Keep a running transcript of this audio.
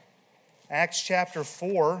Acts chapter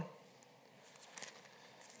 4,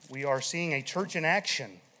 we are seeing a church in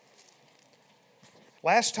action.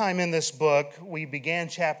 Last time in this book, we began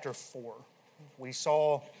chapter 4. We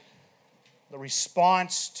saw the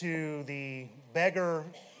response to the beggar,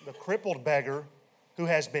 the crippled beggar, who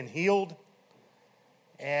has been healed.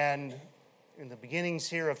 And in the beginnings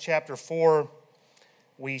here of chapter 4,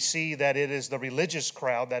 we see that it is the religious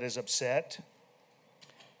crowd that is upset.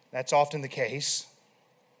 That's often the case.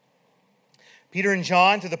 Peter and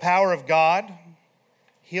John, through the power of God,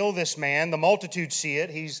 heal this man. The multitude see it.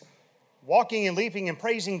 He's walking and leaping and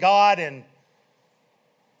praising God, and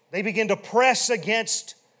they begin to press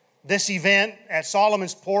against this event at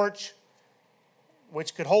Solomon's porch,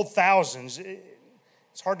 which could hold thousands.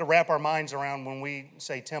 It's hard to wrap our minds around when we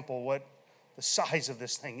say temple what the size of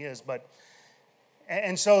this thing is,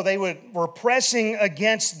 and so they were pressing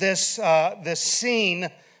against this scene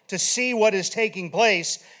to see what is taking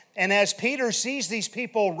place. And as Peter sees these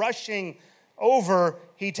people rushing over,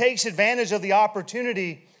 he takes advantage of the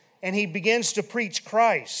opportunity and he begins to preach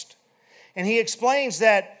Christ. And he explains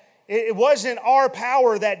that it wasn't our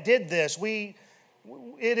power that did this. It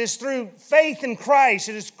is through faith in Christ.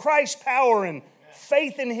 It is Christ's power and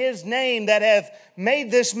faith in His name that hath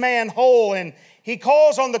made this man whole. And he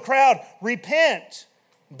calls on the crowd, repent,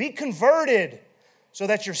 be converted, so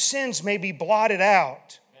that your sins may be blotted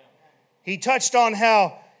out. He touched on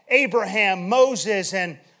how Abraham, Moses,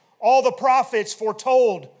 and all the prophets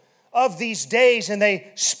foretold of these days, and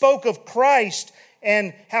they spoke of Christ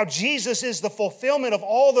and how Jesus is the fulfillment of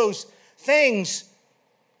all those things.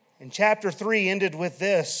 And chapter 3 ended with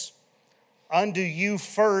this: unto you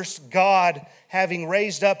first God, having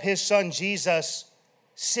raised up His Son Jesus,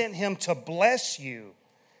 sent Him to bless you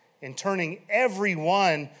in turning every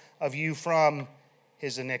one of you from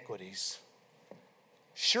his iniquities.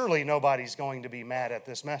 Surely nobody's going to be mad at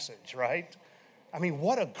this message, right? I mean,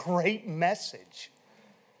 what a great message.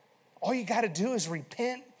 All you got to do is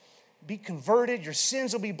repent, be converted, your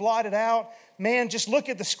sins will be blotted out. Man, just look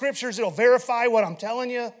at the scriptures, it'll verify what I'm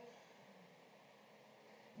telling you.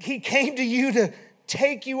 He came to you to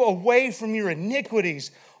take you away from your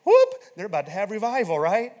iniquities. Whoop, they're about to have revival,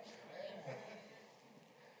 right?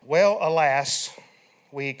 Well, alas,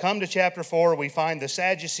 we come to chapter 4, we find the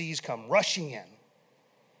Sadducees come rushing in.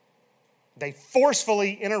 They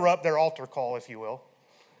forcefully interrupt their altar call, if you will.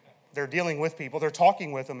 They're dealing with people. They're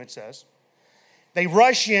talking with them, it says. They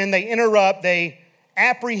rush in, they interrupt, they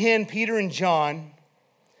apprehend Peter and John.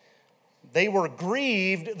 They were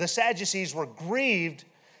grieved, the Sadducees were grieved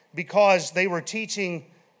because they were teaching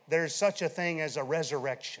there's such a thing as a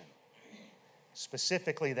resurrection.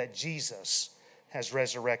 Specifically that Jesus has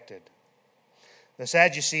resurrected. The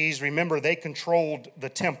Sadducees, remember, they controlled the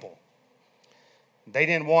temple. They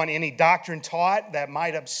didn't want any doctrine taught that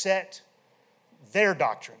might upset their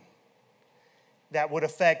doctrine, that would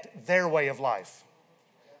affect their way of life.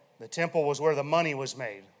 The temple was where the money was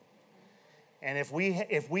made. And if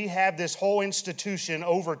we have this whole institution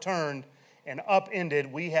overturned and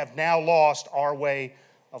upended, we have now lost our way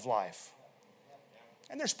of life.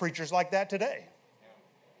 And there's preachers like that today.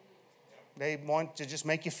 They want to just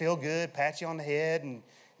make you feel good, pat you on the head, and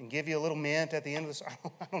give you a little mint at the end of the...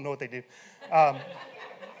 I don't know what they do.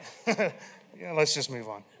 Let's just move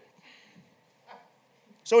on.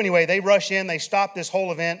 So anyway, they rush in. They stop this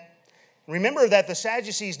whole event. Remember that the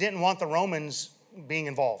Sadducees didn't want the Romans being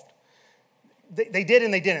involved. They did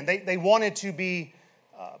and they didn't. They wanted to be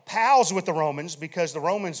pals with the Romans because the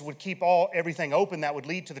Romans would keep everything open that would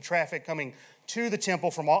lead to the traffic coming to the temple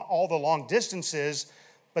from all the long distances.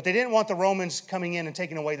 But they didn't want the Romans coming in and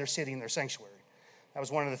taking away their city and their sanctuary. That was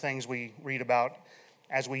one of the things we read about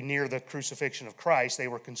as we near the crucifixion of Christ. They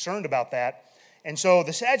were concerned about that. And so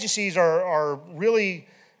the Sadducees are really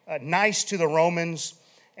nice to the Romans.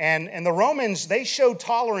 And the Romans, they showed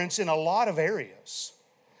tolerance in a lot of areas.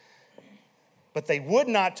 But they would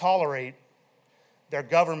not tolerate their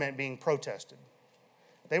government being protested.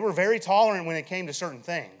 They were very tolerant when it came to certain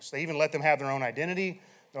things. They even let them have their own identity,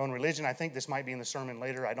 their own religion. I think this might be in the sermon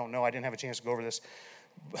later. I don't know. I didn't have a chance to go over this.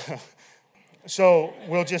 So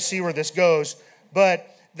we'll just see where this goes.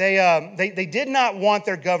 But they did not want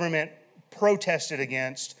their government protested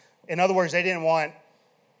against. In other words, they didn't want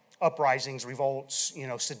uprisings, revolts,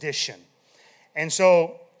 sedition. And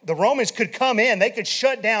so the Romans could come in. They could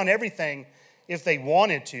shut down everything if they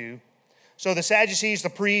wanted to. So the Sadducees,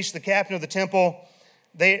 the priests, the captain of the temple,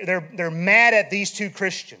 they're mad at these two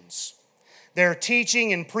Christians. They're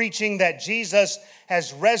teaching and preaching that Jesus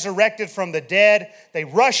has resurrected from the dead. They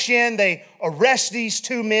rush in, they arrest these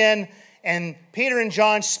two men, and Peter and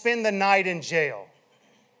John spend the night in jail.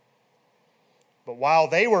 But while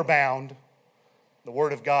they were bound, the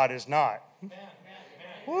word of God is not.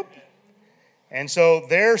 Whoop. And so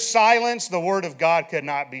their silence, the word of God could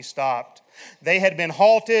not be stopped. They had been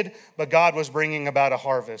halted, but God was bringing about a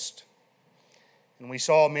harvest. And we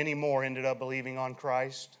saw many more ended up believing on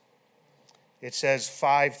Christ. It says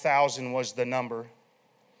 5,000 was the number.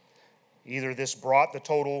 Either this brought the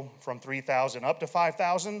total from 3,000 up to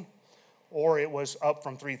 5,000, or it was up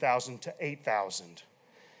from 3,000 to 8,000.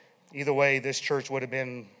 Either way, this church would have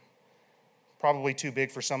been probably too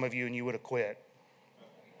big for some of you and you would have quit.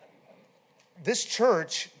 This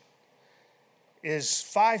church is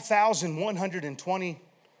 5,120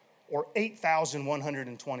 or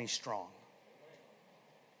 8,120 strong.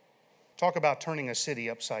 Talk about turning a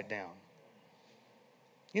city upside down.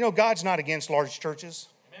 You know, God's not against large churches.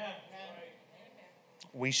 Amen.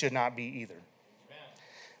 We should not be either. Amen.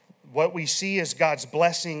 What we see is God's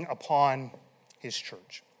blessing upon His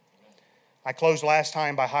church. I closed last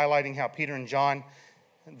time by highlighting how Peter and John,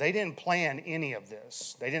 they didn't plan any of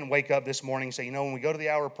this. They didn't wake up this morning and say, you know, when we go to the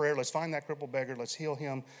hour of prayer, let's find that crippled beggar, let's heal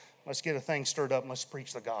him, let's get a thing stirred up, and let's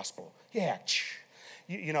preach the gospel. Yeah,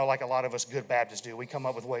 you know, like a lot of us good Baptists do. We come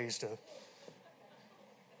up with ways to...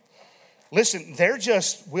 Listen, they're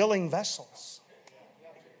just willing vessels.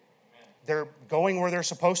 They're going where they're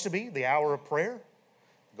supposed to be, the hour of prayer,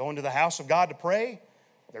 going to the house of God to pray.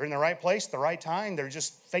 They're in the right place at the right time. They're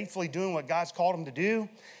just faithfully doing what God's called them to do.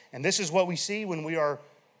 And this is what we see when we are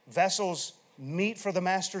vessels meet for the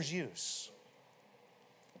Master's use.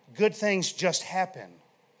 Good things just happen,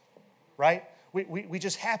 right? We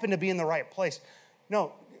just happen to be in the right place.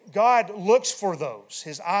 No, God looks for those.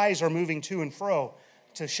 His eyes are moving to and fro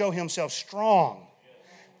to show Himself strong.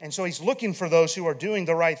 And so He's looking for those who are doing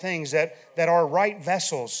the right things, that are right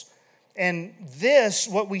vessels. And this,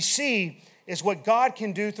 what we see, is what God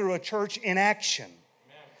can do through a church in action,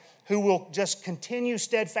 who will just continue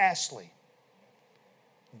steadfastly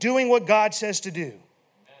doing what God says to do,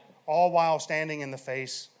 all while standing in the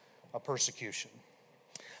face of persecution.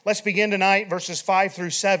 Let's begin tonight, verses 5 through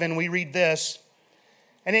 7. We read this.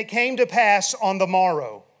 And it came to pass on the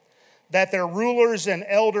morrow that their rulers and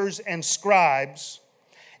elders and scribes,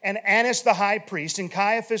 and Annas the high priest, and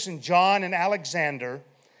Caiaphas and John and Alexander,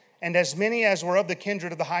 and as many as were of the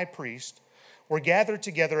kindred of the high priest, were gathered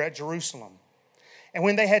together at Jerusalem. And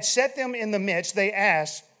when they had set them in the midst, they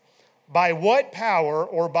asked, by what power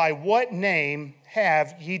or by what name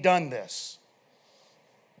have ye done this?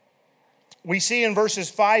 We see in verses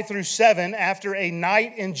 5 through 7, after a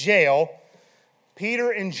night in jail,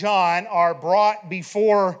 Peter and John are brought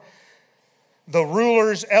before the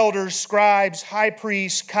rulers, elders, scribes, high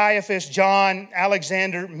priests, Caiaphas, John,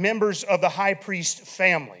 Alexander, members of the high priest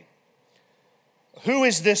family. Who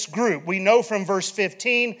is this group? We know from verse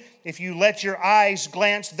 15, if you let your eyes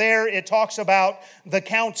glance there, it talks about the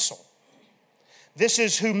council. This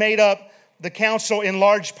is who made up the council in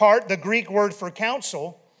large part. The Greek word for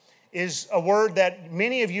council is a word that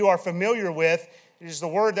many of you are familiar with. It is the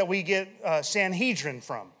word that we get Sanhedrin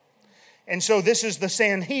from. And so this is the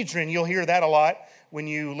Sanhedrin. You'll hear that a lot when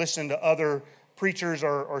you listen to other preachers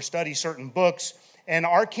or study certain books. And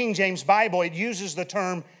our King James Bible, it uses the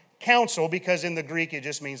term council because in the Greek it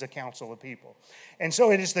just means a council of people. And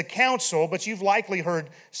so it is the council, but you've likely heard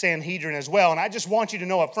Sanhedrin as well. And I just want you to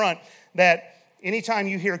know up front that anytime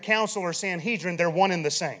you hear council or Sanhedrin, they're one and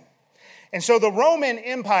the same. And so the Roman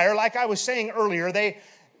Empire, like I was saying earlier, they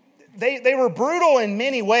were brutal in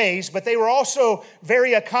many ways, but they were also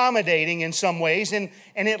very accommodating in some ways. And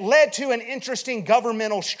it led to an interesting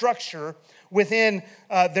governmental structure within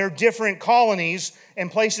their different colonies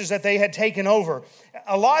and places that they had taken over.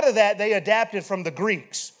 A lot of that they adapted from the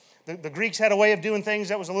Greeks. The Greeks had a way of doing things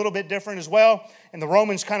that was a little bit different as well, and the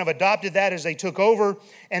Romans kind of adopted that as they took over.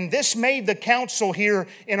 And this made the council here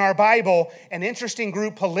in our Bible an interesting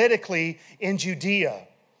group politically in Judea.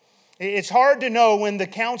 It's hard to know when the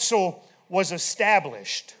council was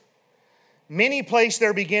established. Many place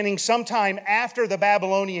their beginning sometime after the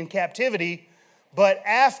Babylonian captivity, but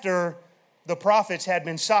after the prophets had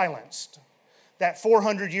been silenced. That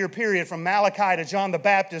 400-year period from Malachi to John the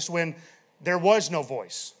Baptist when there was no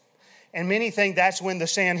voice. And many think that's when the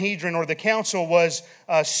Sanhedrin or the council was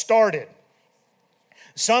started.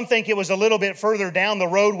 Some think it was a little bit further down the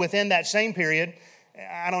road within that same period.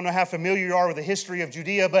 I don't know how familiar you are with the history of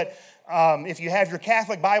Judea, but if you have your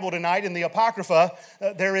Catholic Bible tonight in the Apocrypha,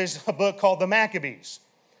 there is a book called the Maccabees.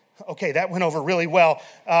 Okay, that went over really well.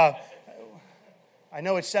 I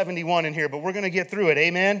know it's 71 in here, but we're going to get through it,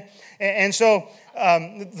 amen? And so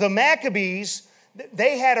the Maccabees,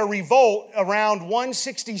 they had a revolt around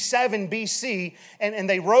 167 BC, and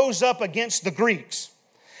they rose up against the Greeks.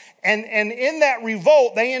 And in that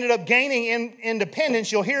revolt, they ended up gaining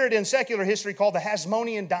independence. You'll hear it in secular history called the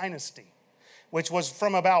Hasmonean dynasty, which was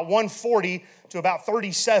from about 140 to about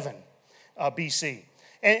 37 BC.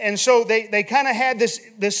 And so they kind of had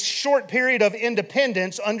this short period of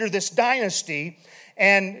independence under this dynasty,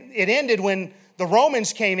 and it ended when the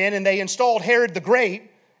Romans came in and they installed Herod the Great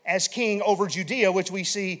as king over Judea, which we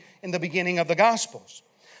see in the beginning of the Gospels.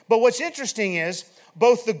 But what's interesting is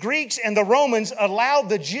both the Greeks and the Romans allowed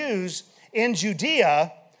the Jews in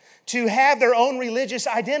Judea to have their own religious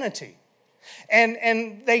identity.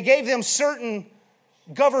 And they gave them certain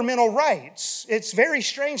governmental rights. It's very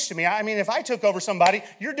strange to me. I mean, if I took over somebody,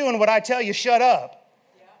 you're doing what I tell you, shut up.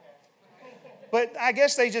 But I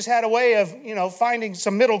guess they just had a way of, finding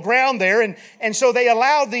some middle ground there. And so they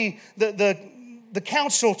allowed the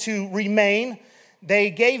council to remain.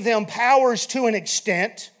 They gave them powers to an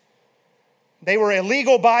extent. They were a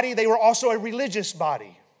legal body. They were also a religious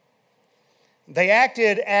body. They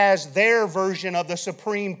acted as their version of the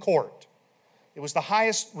Supreme Court. It was the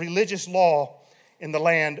highest religious law in the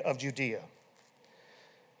land of Judea.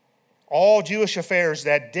 All Jewish affairs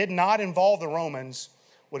that did not involve the Romans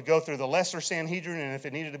would go through the Lesser Sanhedrin, and if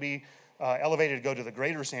it needed to be elevated, go to the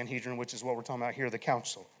Greater Sanhedrin, which is what we're talking about here, the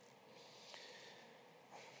council.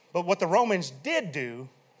 But what the Romans did do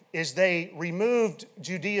is they removed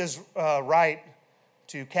Judea's right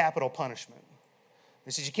to capital punishment.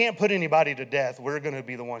 They said, you can't put anybody to death. We're going to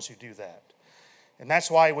be the ones who do that. And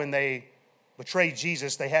that's why when they betrayed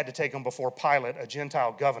Jesus, they had to take him before Pilate, a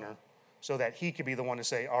Gentile governor, so that he could be the one to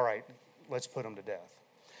say, all right, let's put him to death.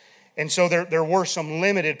 And so there were some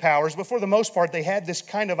limited powers, but for the most part, they had this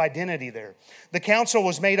kind of identity there. The council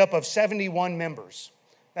was made up of 71 members.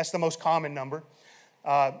 That's the most common number.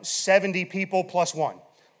 70 people plus one.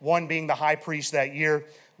 One being the high priest that year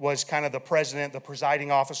was kind of the president, the presiding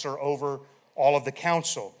officer over all of the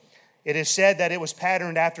council. It is said that it was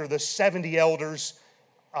patterned after the 70 elders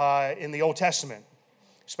in the Old Testament,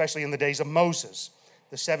 especially in the days of Moses.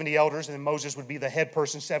 The 70 elders, and then Moses would be the head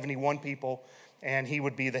person, 71 people, and he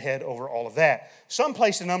would be the head over all of that. Some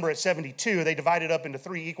placed the number at 72. They divided up into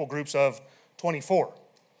three equal groups of 24.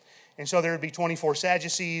 And so there would be 24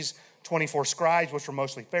 Sadducees, 24 scribes, which were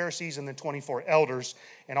mostly Pharisees, and then 24 elders,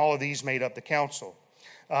 and all of these made up the council.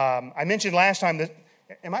 I mentioned last time that,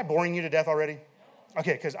 am I boring you to death already?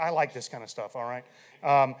 Okay, because I like this kind of stuff, all right?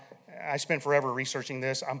 I spent forever researching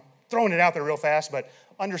this. I'm throwing it out there real fast, but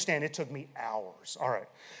understand it took me hours. All right.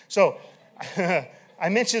 So I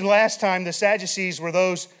mentioned last time the Sadducees were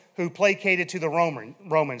those who placated to the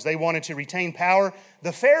Romans. They wanted to retain power.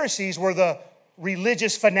 The Pharisees were the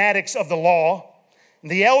religious fanatics of the law.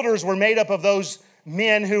 The elders were made up of those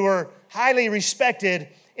men who were highly respected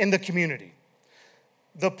in the community.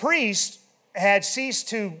 The priest had ceased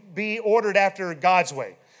to be ordered after God's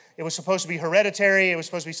way. It was supposed to be hereditary. It was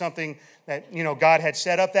supposed to be something that, God had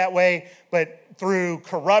set up that way. But through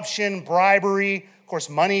corruption, bribery, of course,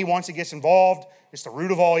 money, once it gets involved, it's the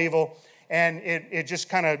root of all evil. And it just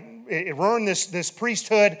kind of, it ruined this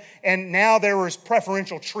priesthood. And now there was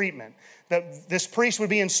preferential treatment. That this priest would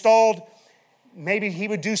be installed. Maybe he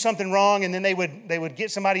would do something wrong, and then they would get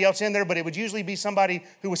somebody else in there, but it would usually be somebody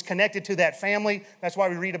who was connected to that family. That's why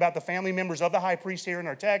we read about the family members of the high priest here in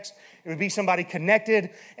our text. It would be somebody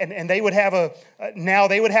connected, and they would have a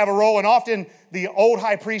role, and often the old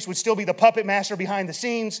high priest would still be the puppet master behind the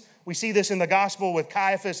scenes. We see this in the gospel with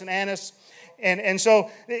Caiaphas and Annas. And so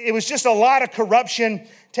it was just a lot of corruption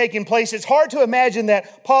taking place. It's hard to imagine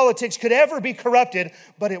that politics could ever be corrupted,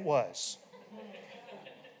 but it was.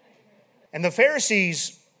 And the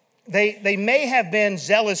Pharisees, they may have been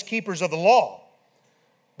zealous keepers of the law,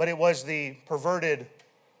 but it was the perverted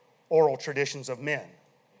oral traditions of men.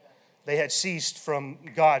 They had ceased from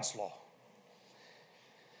God's law.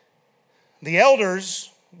 The elders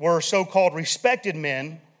were so-called respected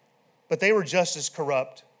men, but they were just as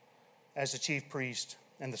corrupt as the chief priest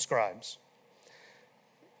and the scribes.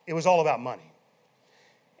 It was all about money.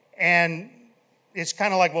 And it's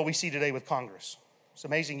kind of like what we see today with Congress. It's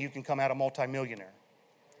amazing you can come out a multimillionaire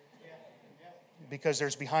because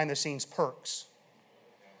there's behind-the-scenes perks.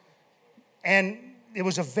 And it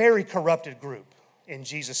was a very corrupted group in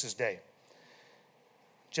Jesus' day,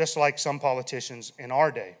 just like some politicians in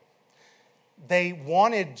our day. They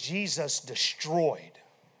wanted Jesus destroyed,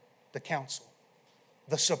 the council,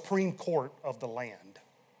 the Supreme Court of the land.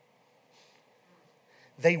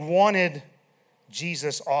 They wanted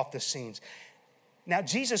Jesus off the scenes. Now,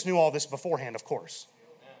 Jesus knew all this beforehand, of course.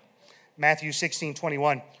 Matthew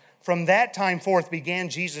 16:21. From that time forth began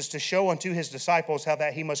Jesus to show unto his disciples how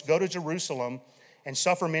that he must go to Jerusalem and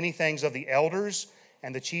suffer many things of the elders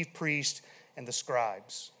and the chief priests and the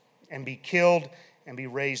scribes. and be killed and be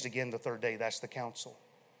raised again the third day. That's the council.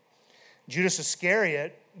 Judas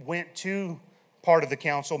Iscariot went to part of the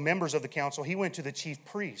council, members of the council. He went to the chief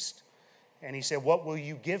priest and he said, "What will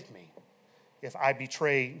you give me if I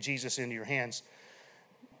betray Jesus into your hands?"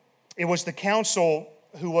 It was the council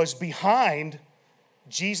who was behind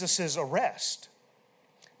Jesus' arrest.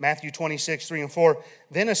 Matthew 26, 3 and 4.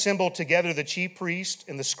 Then assembled together the chief priest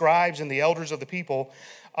and the scribes and the elders of the people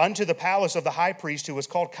unto the palace of the high priest, who was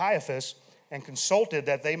called Caiaphas, and consulted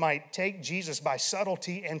that they might take Jesus by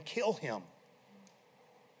subtlety and kill him.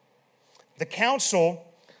 The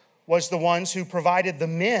council was the ones who provided the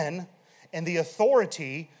men and the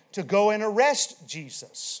authority to go and arrest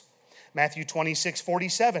Jesus. Matthew 26,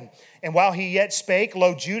 47. And while he yet spake,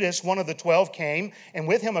 lo, Judas, one of the 12, came, and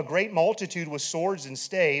with him a great multitude with swords and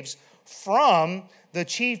staves from the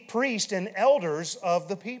chief priest and elders of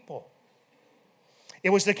the people. It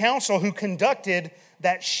was the council who conducted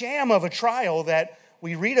that sham of a trial that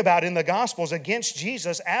we read about in the Gospels against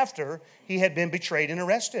Jesus after he had been betrayed and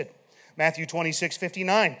arrested. Matthew 26,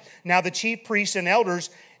 59. Now the chief priests and elders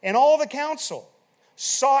and all the council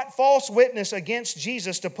sought false witness against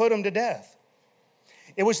Jesus to put him to death.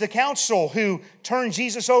 It was the council who turned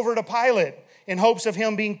Jesus over to Pilate in hopes of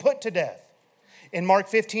him being put to death. In Mark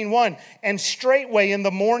 15:1, and straightway in the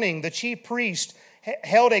morning the chief priest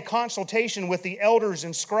held a consultation with the elders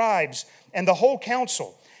and scribes and the whole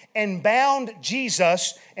council, and bound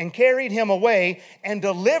Jesus and carried him away and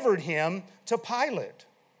delivered him to Pilate.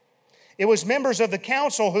 It was members of the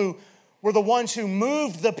council who were the ones who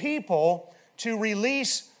moved the people to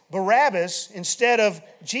release Barabbas instead of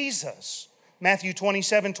Jesus. Matthew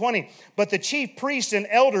 27:20. But the chief priests and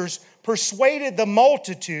elders persuaded the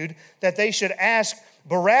multitude that they should ask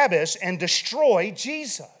Barabbas and destroy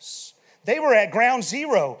Jesus. They were at ground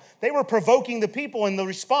zero. They were provoking the people in the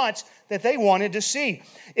response that they wanted to see.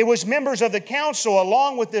 It was members of the council,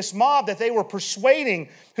 along with this mob that they were persuading,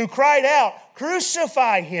 who cried out,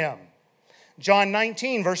 "Crucify him." John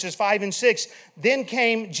 19, verses 5 and 6. Then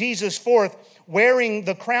came Jesus forth, wearing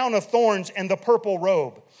the crown of thorns and the purple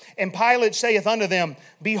robe. And Pilate saith unto them,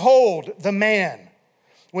 Behold the man.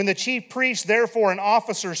 When the chief priests, therefore, and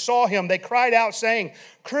officers saw him, they cried out, saying,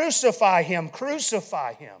 Crucify him,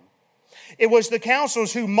 crucify him. It was the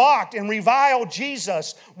councils who mocked and reviled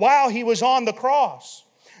Jesus while he was on the cross.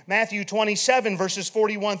 Matthew 27, verses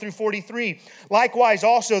 41 through 43. Likewise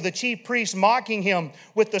also the chief priests, mocking him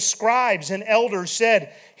with the scribes and elders,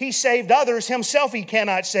 said, He saved others, himself he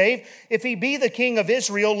cannot save. If he be the King of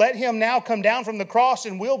Israel, let him now come down from the cross,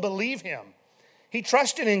 and we'll believe him. He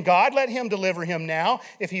trusted in God, let him deliver him now,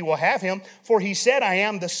 if he will have him. For he said, I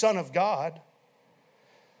am the Son of God.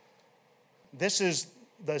 This is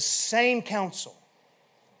the same council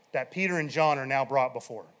that Peter and John are now brought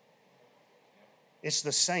before. It's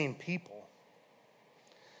the same people.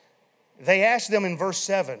 They asked them in verse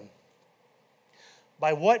 7,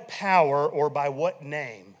 By what power or by what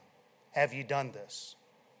name have you done this?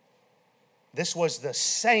 This was the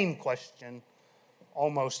same question,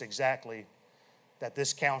 almost exactly, that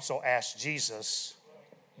this council asked Jesus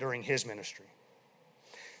during his ministry.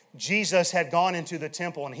 Jesus had gone into the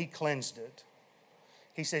temple and he cleansed it.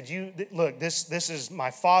 He said, look, this is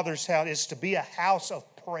my Father's house. It's to be a house of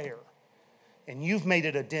prayer. And you've made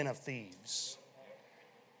it a den of thieves.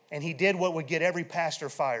 And he did what would get every pastor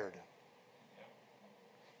fired.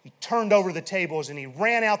 He turned over the tables and he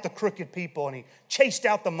ran out the crooked people and he chased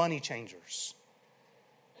out the money changers.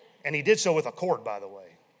 And he did so with a cord, by the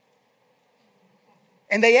way.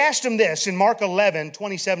 And they asked him this in Mark 11,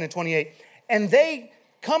 27 and 28. And they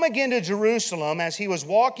come again to Jerusalem as he was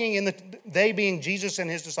walking they being Jesus and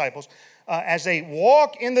his disciples, as they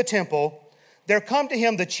walk in the temple, there come to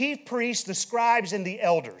him the chief priests, the scribes, and the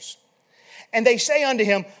elders. And they say unto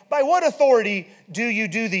him, By what authority do you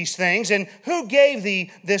do these things? And who gave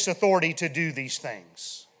thee this authority to do these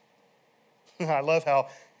things? I love how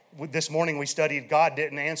this morning we studied God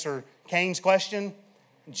didn't answer Cain's question.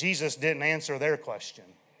 Jesus didn't answer their question.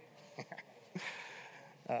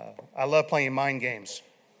 I love playing mind games.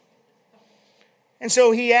 And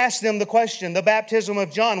so he asked them the question, the baptism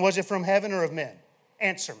of John, was it from heaven or of men?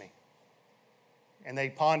 Answer me. And they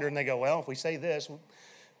ponder and they go, well, if we say this,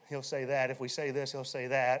 he'll say that. If we say this, he'll say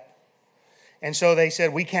that. And so they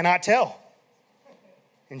said, we cannot tell.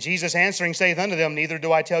 And Jesus answering saith unto them, Neither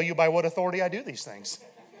do I tell you by what authority I do these things.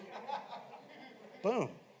 Boom.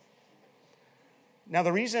 Now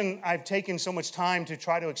the reason I've taken so much time to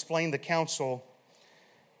try to explain the council,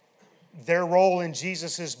 their role in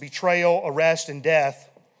Jesus' betrayal, arrest, and death,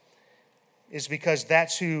 is because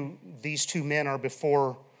that's who these two men are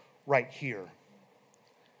before right here.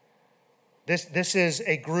 This is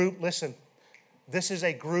a group, listen, this is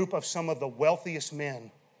a group of some of the wealthiest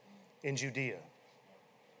men in Judea.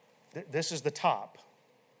 This is the top.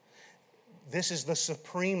 This is the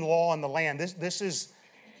supreme law in the land. This is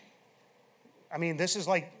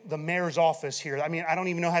like the mayor's office here. I don't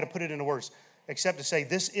even know how to put it into words, except to say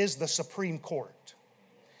this is the Supreme Court.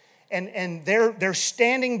 And they're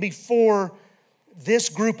standing before this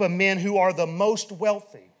group of men who are the most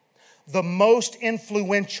wealthy, the most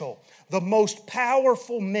influential, the most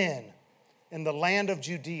powerful men in the land of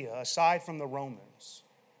Judea, aside from the Romans.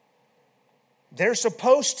 They're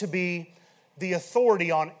supposed to be the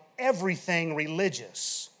authority on everything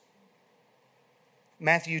religious.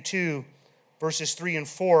 Matthew 2, verses 3 and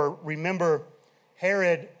 4. Remember,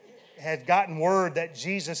 Herod had gotten word that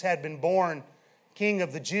Jesus had been born King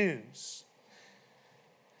of the Jews.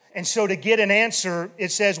 And so to get an answer,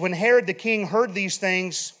 it says, when Herod the king heard these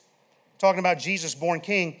things, talking about Jesus born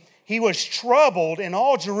king, he was troubled, and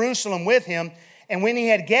all Jerusalem with him. And when he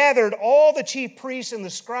had gathered all the chief priests and the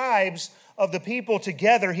scribes of the people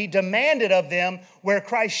together, he demanded of them where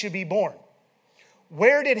Christ should be born.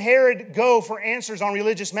 Where did Herod go for answers on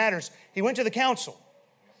religious matters? He went to the council.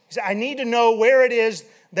 He said, I need to know where it is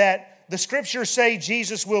that the scriptures say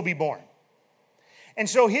Jesus will be born. And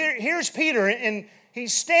so here's Peter, and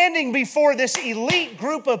he's standing before this elite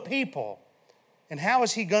group of people. And how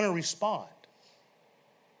is he going to respond?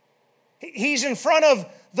 He's in front of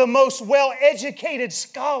the most well-educated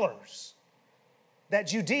scholars that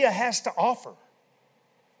Judea has to offer.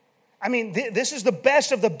 This is the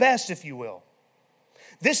best of the best, if you will.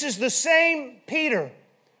 This is the same Peter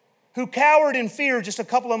who cowered in fear just a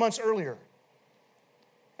couple of months earlier.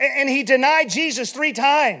 And he denied Jesus 3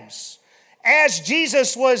 times as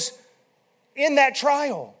Jesus was in that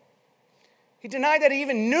trial. He denied that he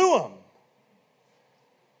even knew him.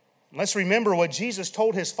 Let's remember what Jesus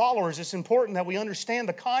told his followers. It's important that we understand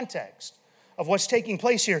the context of what's taking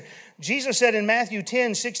place here. Jesus said in Matthew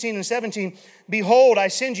 10, 16 and 17, behold, I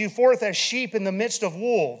send you forth as sheep in the midst of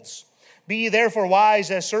wolves. Be ye therefore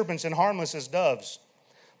wise as serpents and harmless as doves.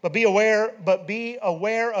 But be aware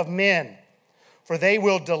of men, for they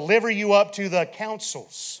will deliver you up to the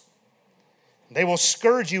councils. They will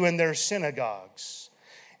scourge you in their synagogues.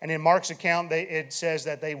 And in Mark's account, it says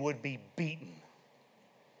that they would be beaten.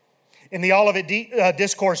 In the Olivet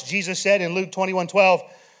Discourse, Jesus said in Luke 21:12,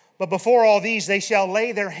 but before all these, they shall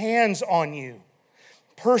lay their hands on you,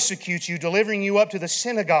 persecute you, delivering you up to the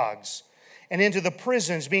synagogues and into the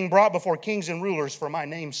prisons, being brought before kings and rulers for my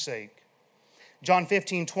name's sake. John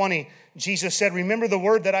 15:20, Jesus said, remember the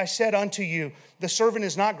word that I said unto you, the servant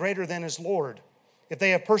is not greater than his Lord. If they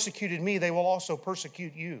have persecuted me, they will also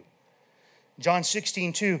persecute you. John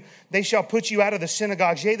 16:2, they shall put you out of the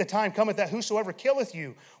synagogues. Yea, the time cometh that whosoever killeth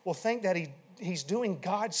you will think that he's doing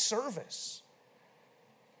God's service.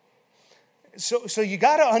 So you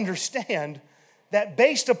got to understand that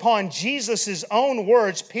based upon Jesus' own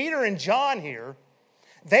words, Peter and John here,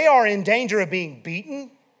 they are in danger of being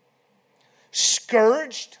beaten,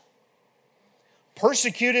 scourged,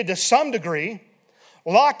 persecuted to some degree,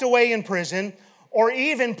 locked away in prison, or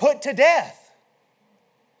even put to death.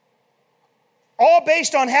 All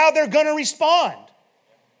based on how they're going to respond.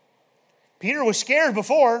 Peter was scared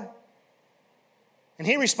before, and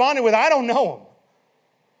he responded with, I don't know him.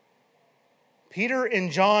 Peter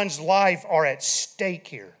and John's life are at stake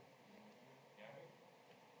here.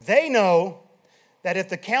 They know that if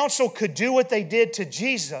the council could do what they did to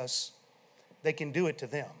Jesus, they can do it to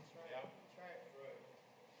them.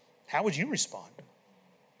 How would you respond?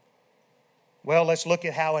 Well, let's look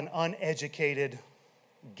at how an uneducated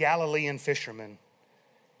Galilean fisherman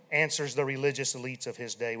answers the religious elites of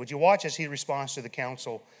his day. Would you watch as he responds to the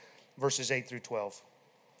council, verses 8 through 12.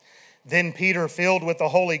 Then Peter, filled with the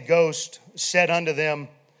Holy Ghost, said unto them,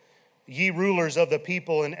 ye rulers of the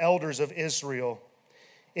people and elders of Israel,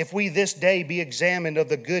 if we this day be examined of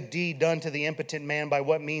the good deed done to the impotent man by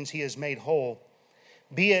what means he is made whole,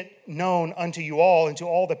 be it known unto you all and to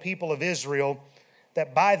all the people of Israel,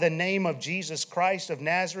 that by the name of Jesus Christ of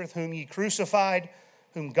Nazareth, whom ye crucified,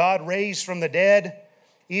 whom God raised from the dead,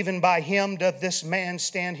 even by him doth this man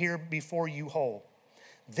stand here before you whole.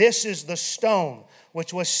 This is the stone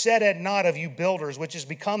which was set at naught of you builders, which has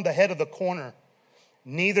become the head of the corner.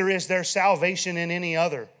 Neither is there salvation in any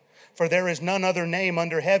other, for there is none other name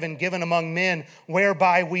under heaven given among men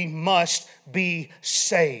whereby we must be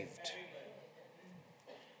saved.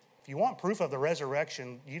 If you want proof of the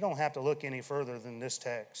resurrection, you don't have to look any further than this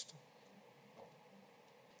text.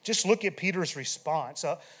 Just look at Peter's response.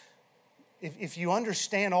 If you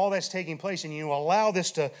understand all that's taking place and you allow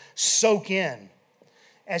this to soak in,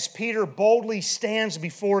 as Peter boldly stands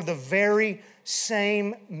before the very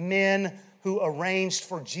same men who arranged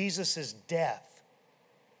for Jesus' death.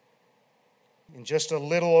 And just a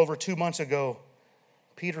little over 2 months ago,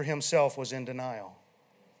 Peter himself was in denial.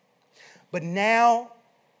 But now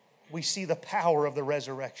we see the power of the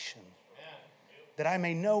resurrection. That I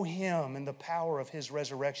may know him and the power of his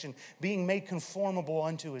resurrection, being made conformable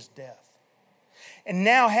unto his death. And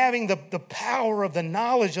now having the power of the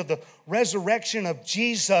knowledge of the resurrection of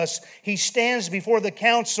Jesus, he stands before the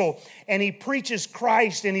council and he preaches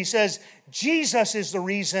Christ and he says, Jesus is the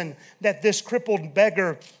reason that this crippled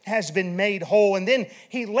beggar has been made whole. And then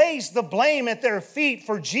he lays the blame at their feet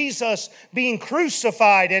for Jesus being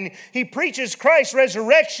crucified. And he preaches Christ's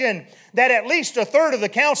resurrection that at least a third of the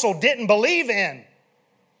council didn't believe in.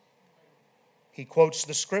 He quotes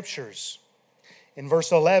the scriptures. In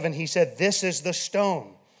verse 11, he said, this is the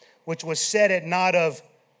stone which was set at naught of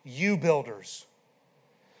you builders,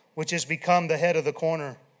 which has become the head of the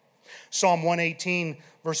corner. Psalm 118,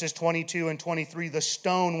 verses 22 and 23, the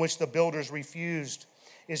stone which the builders refused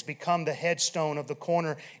is become the headstone of the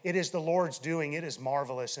corner. It is the Lord's doing. It is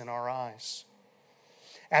marvelous in our eyes.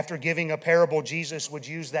 After giving a parable, Jesus would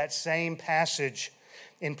use that same passage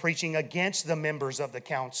in preaching against the members of the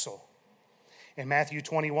council. In Matthew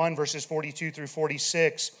 21, verses 42 through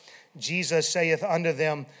 46, Jesus saith unto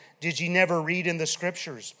them, did ye never read in the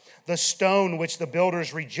scriptures? The stone which the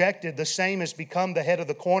builders rejected, the same has become the head of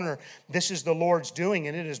the corner. This is the Lord's doing,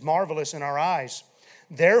 and it is marvelous in our eyes.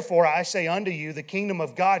 Therefore I say unto you, the kingdom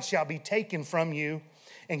of God shall be taken from you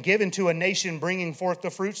and given to a nation bringing forth the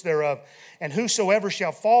fruits thereof. And whosoever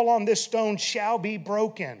shall fall on this stone shall be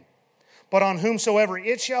broken. But on whomsoever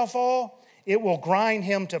it shall fall, it will grind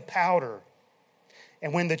him to powder.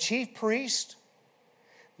 And when the chief priest,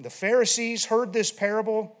 the Pharisees heard this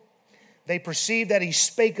parable, they perceived that he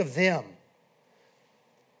spake of them.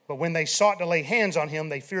 But when they sought to lay hands on him,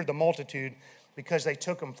 they feared the multitude because they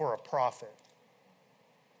took him for a prophet.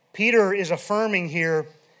 Peter is affirming here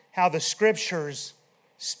how the scriptures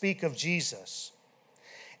speak of Jesus.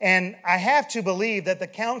 And I have to believe that the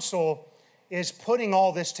council is putting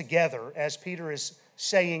all this together as Peter is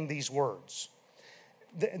saying these words.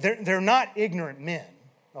 They're not ignorant men,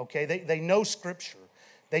 okay? They know Scripture.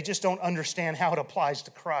 They just don't understand how it applies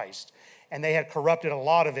to Christ. And they had corrupted a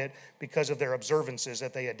lot of it because of their observances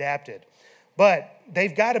that they adapted. But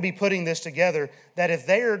they've got to be putting this together that if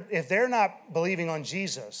they're not believing on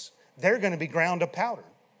Jesus, they're going to be ground to powder.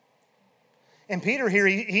 And Peter here,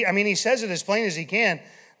 he says it as plain as he can,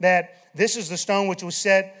 that this is the stone which was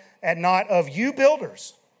set at naught of you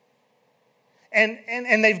builders.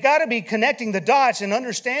 And they've got to be connecting the dots and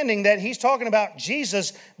understanding that he's talking about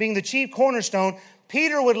Jesus being the chief cornerstone.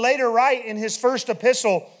 Peter would later write in his first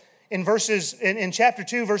epistle in chapter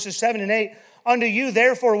 2, verses 7 and 8, unto you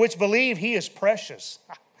therefore which believe he is precious.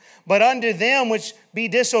 But unto them which be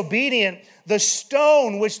disobedient, the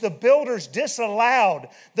stone which the builders disallowed,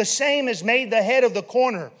 the same is made the head of the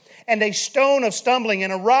corner, and a stone of stumbling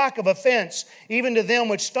and a rock of offense, even to them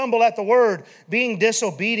which stumble at the word, being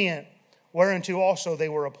disobedient, whereunto also they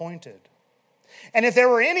were appointed. And if there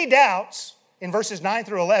were any doubts in verses 9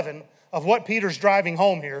 through 11 of what Peter's driving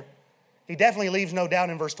home here, he definitely leaves no doubt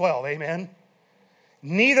in verse 12, amen?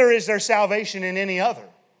 Neither is there salvation in any other.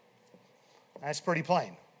 That's pretty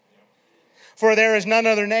plain. For there is none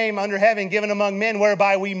other name under heaven given among men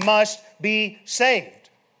whereby we must be saved.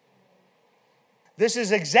 This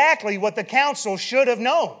is exactly what the council should have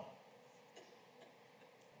known.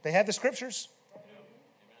 They have the scriptures.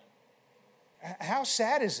 How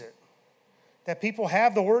sad is it that people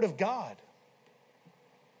have the Word of God,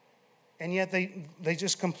 and yet they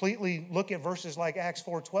just completely look at verses like Acts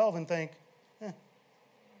 4:12 and think,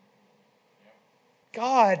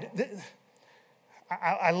 God,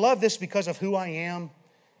 I love this because of who I am,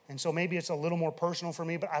 and so maybe it's a little more personal for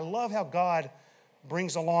me, but I love how God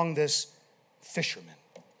brings along this fisherman,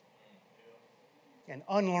 an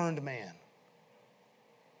unlearned man.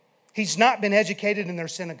 He's not been educated in their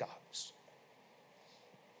synagogues.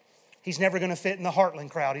 He's never going to fit in the Heartland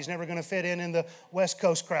crowd. He's never going to fit in the West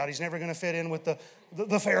Coast crowd. He's never going to fit in with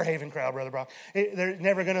the Fairhaven crowd, Brother Brock. They're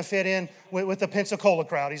never going to fit in with the Pensacola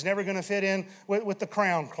crowd. He's never going to fit in with the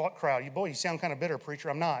Crown crowd. You sound kind of bitter, preacher.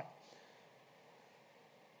 I'm not.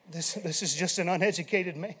 This is just an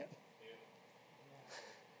uneducated man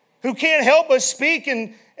who can't help but speak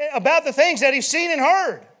about the things that he's seen and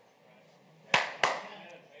heard.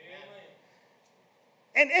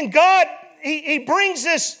 And God, he brings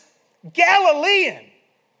this Galilean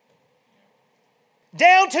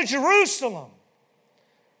down to Jerusalem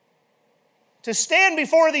to stand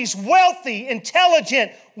before these wealthy,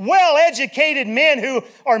 intelligent, well-educated men who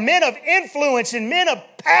are men of influence and men of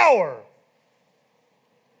power.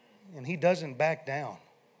 And he doesn't back down.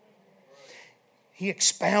 He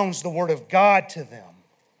expounds the Word of God to them.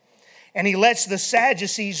 And he lets the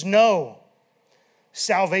Sadducees know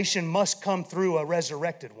salvation must come through a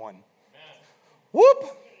resurrected one.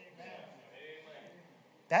 Whoop!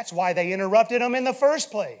 That's why they interrupted him in the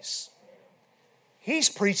first place. He's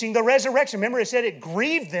preaching the resurrection. Remember, it said it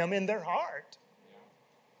grieved them in their heart.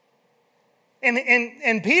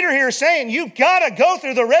 And Peter here is saying, you've got to go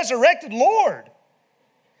through the resurrected Lord.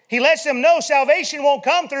 He lets them know salvation won't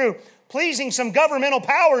come through pleasing some governmental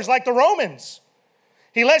powers like the Romans.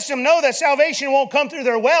 He lets them know that salvation won't come through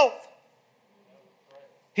their wealth.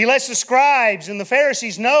 He lets the scribes and the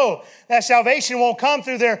Pharisees know that salvation won't come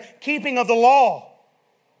through their keeping of the law.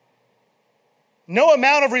 No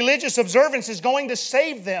amount of religious observance is going to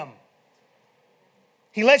save them.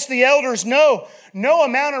 He lets the elders know no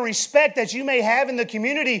amount of respect that you may have in the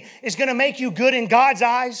community is going to make you good in God's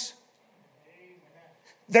eyes.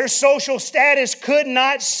 Their social status could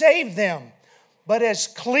not save them. But as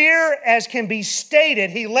clear as can be stated,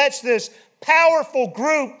 he lets this powerful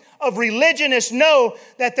group of religionists know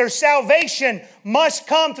that their salvation must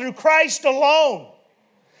come through Christ alone.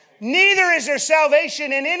 Neither is there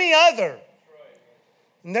salvation in any other.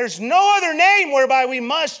 And there's no other name whereby we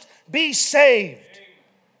must be saved.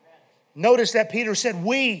 Notice that Peter said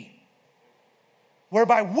we,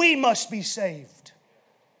 whereby we must be saved.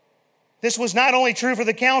 This was not only true for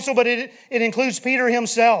the council, but it includes Peter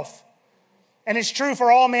himself. And it's true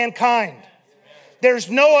for all mankind.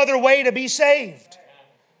 There's no other way to be saved.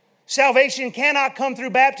 Salvation cannot come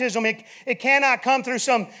through baptism. It cannot come through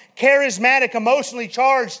some charismatic, emotionally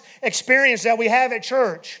charged experience that we have at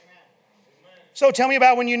church. So tell me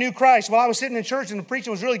about when you knew Christ. Well, I was sitting in church and the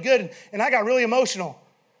preaching was really good and I got really emotional.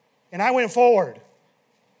 And I went forward.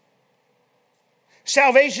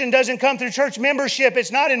 Salvation doesn't come through church membership.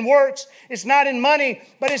 It's not in works. It's not in money.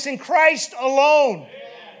 But it's in Christ alone.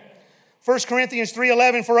 1 Corinthians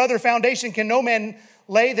 3:11, for other foundation can no man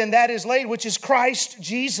lay than that is laid, which is Christ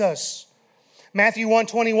Jesus. Matthew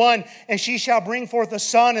 1:21, and she shall bring forth a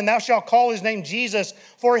son, and thou shalt call his name Jesus,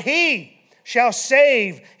 for he shall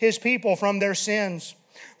save his people from their sins.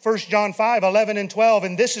 1 John 5:11 and 12,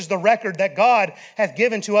 and this is the record that God hath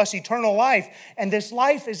given to us eternal life, and this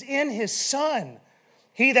life is in his Son.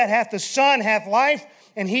 He that hath the Son hath life,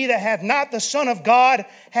 and he that hath not the Son of God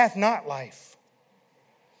hath not life.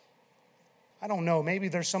 I don't know, maybe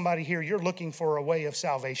there's somebody here, you're looking for a way of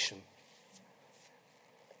salvation.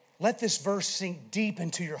 Let this verse sink deep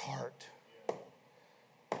into your heart.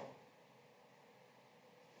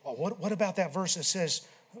 Well, what about that verse that says,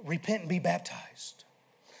 repent and be baptized?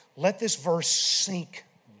 Let this verse sink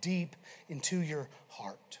deep into your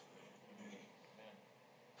heart.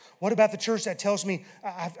 What about the church that tells me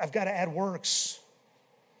I've got to add works?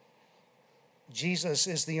 Jesus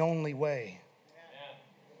is the only way.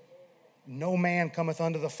 No man cometh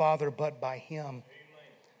unto the Father but by him.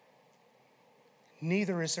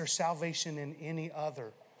 Neither is there salvation in any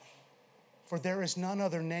other. For there is none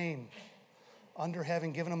other name under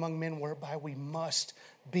heaven given among men whereby we must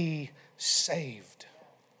be saved.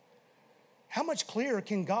 How much clearer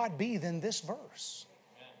can God be than this verse?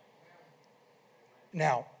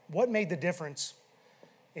 Now, what made the difference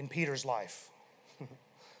in Peter's life?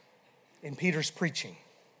 In Peter's preaching?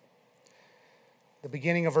 The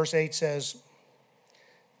beginning of verse 8 says,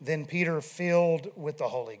 then Peter filled with the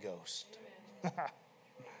Holy Ghost.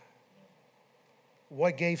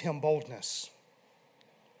 What gave him boldness?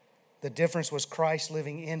 The difference was Christ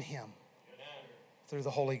living in him through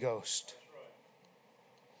the Holy Ghost.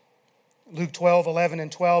 Luke 12:11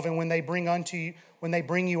 and 12, and when they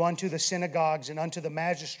bring you unto the synagogues and unto the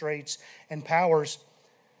magistrates and powers,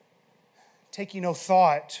 take ye no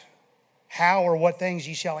thought how or what things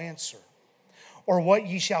ye shall answer, or what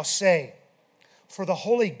ye shall say. For the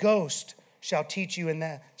Holy Ghost shall teach you in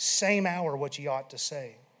that same hour what ye ought to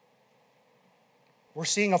say. We're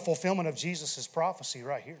seeing a fulfillment of Jesus' prophecy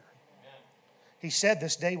right here. He said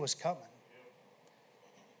this day was coming.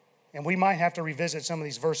 And we might have to revisit some of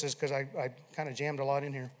these verses because I kind of jammed a lot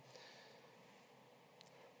in here.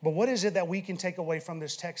 But what is it that we can take away from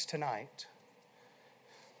this text tonight?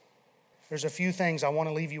 There's a few things I want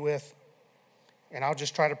to leave you with, and I'll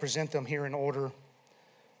just try to present them here in order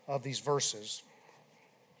of these verses.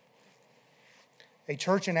 A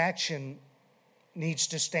church in action needs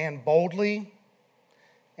to stand boldly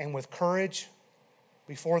and with courage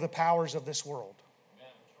before the powers of this world.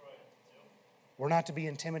 We're not to be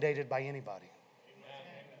intimidated by anybody.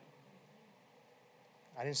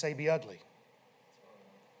 I didn't say be ugly.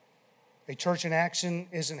 A church in action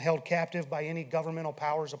isn't held captive by any governmental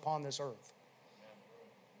powers upon this earth.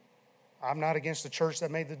 I'm not against the church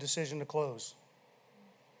that made the decision to close.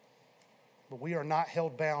 But we are not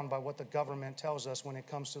held bound by what the government tells us when it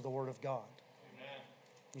comes to the Word of God. Amen.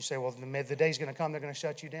 You say, well, the day's going to come, they're going to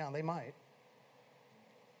shut you down. They might. It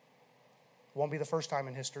won't be the first time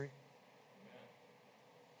in history. Amen.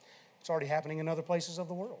 It's already happening in other places of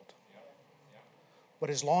the world. But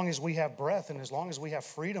as long as we have breath and as long as we have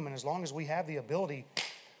freedom and as long as we have the ability,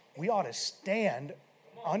 we ought to stand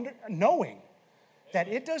under, knowing that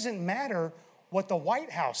it doesn't matter what the White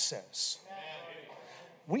House says.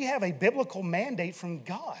 We have a biblical mandate from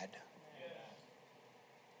God.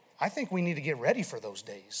 I think we need to get ready for those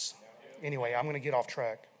days. Anyway, I'm going to get off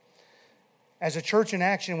track. As a church in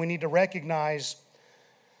action, we need to recognize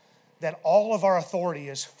that all of our authority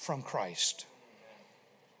is from Christ.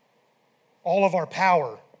 All of our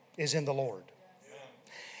power is in the Lord.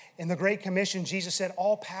 In the Great Commission, Jesus said,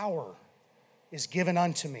 all power is given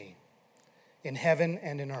unto me in heaven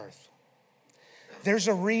and in earth. There's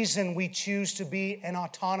a reason we choose to be an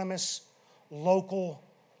autonomous local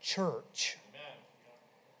church.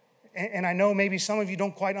 And I know maybe some of you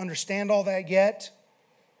don't quite understand all that yet,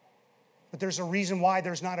 but there's a reason why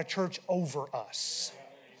there's not a church over us.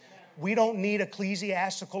 We don't need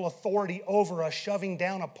ecclesiastical authority over us, shoving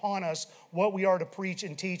down upon us what we are to preach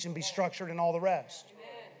and teach and be structured and all the rest.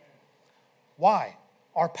 Why?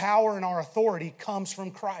 Our power and our authority comes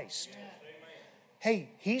from Christ. Hey,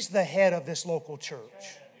 He's the head of this local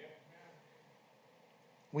church.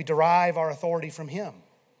 We derive our authority from Him.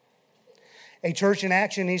 A church in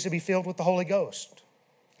action needs to be filled with the Holy Ghost.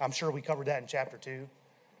 I'm sure we covered that in chapter 2.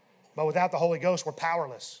 But without the Holy Ghost, we're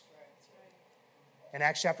powerless. In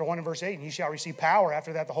Acts chapter 1 and verse 8, and you shall receive power.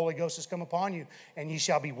 After that, the Holy Ghost has come upon you, and ye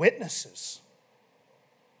shall be witnesses.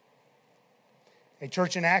 A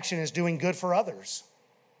church in action is doing good for others.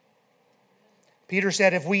 Peter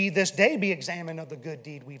said, if we this day be examined of the good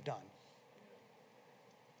deed we've done.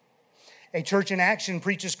 A church in action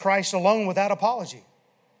preaches Christ alone without apology.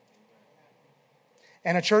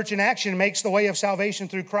 And a church in action makes the way of salvation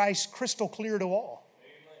through Christ crystal clear to all.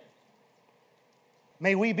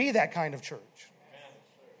 May we be that kind of church.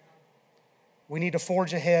 We need to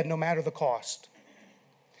forge ahead no matter the cost.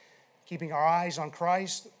 Keeping our eyes on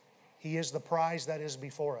Christ, He is the prize that is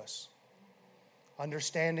before us.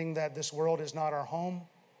 Understanding that this world is not our home,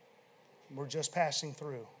 we're just passing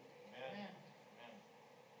through. Amen.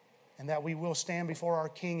 And that we will stand before our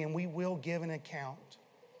King and we will give an account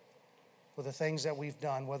for the things that we've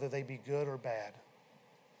done, whether they be good or bad.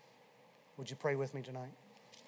 Would you pray with me tonight?